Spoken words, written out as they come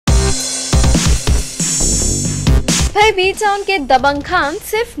इसके बीच उनके दबंग खान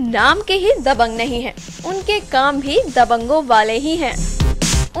सिर्फ नाम के ही दबंग नहीं हैं, उनके काम भी दबंगों वाले ही हैं।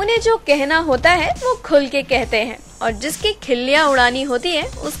 उन्हें जो कहना होता है वो खुल के कहते हैं और जिसकी खिल्लियां उड़ानी होती है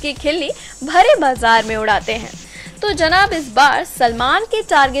उसकी खिल्ली भरे बाजार में उड़ाते हैं। तो जनाब इस बार सलमान के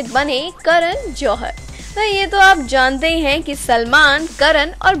टारगेट बने करण जौहर। तो ये तो आप जानते ही हैं कि सलमान,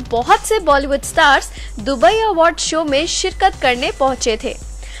 करण और बहुत से Bollywood stars Dubai award show में शिरकत करने पहुंचे थे।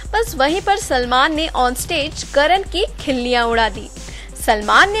 बस वहीं पर सलमान ने ऑन स्टेज करण की खिल्लियां उड़ा दी।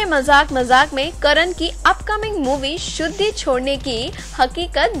 सलमान ने मजाक मजाक में करण की अपकमिंग मूवी शुद्धि छोड़ने की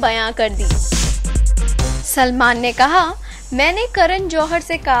हकीकत बयां कर दी। सलमान ने कहा, मैंने करण जौहर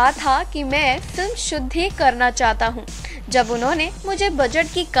से कहा था कि मैं फिल्म शुद्धि करना चाहता हूं। जब उन्होंने मुझे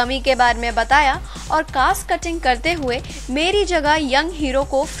बजट की कमी के बारे में बताया और कास्ट कटिंग करते हुए मेरी जगह यंग हीरो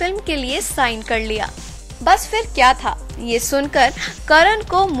को फिल्म के लिए साइन कर लिया। बस फिर क्या था, ये सुनकर करण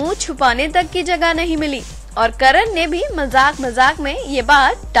को मुंह छुपाने तक की जगह नहीं मिली और करण ने भी मजाक मजाक में ये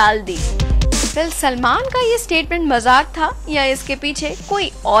बात टाल दी। फिर सलमान का ये स्टेटमेंट मजाक था या इसके पीछे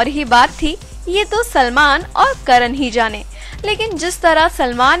कोई और ही बात थी, ये तो सलमान और करण ही जाने। लेकिन जिस तरह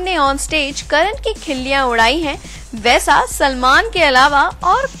सलमान ने ऑन स्टेज करण की खिल्लियां उड़ाई हैं, वैसा सलमान के अलावा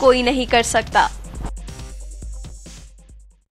और कोई नहीं कर सकता।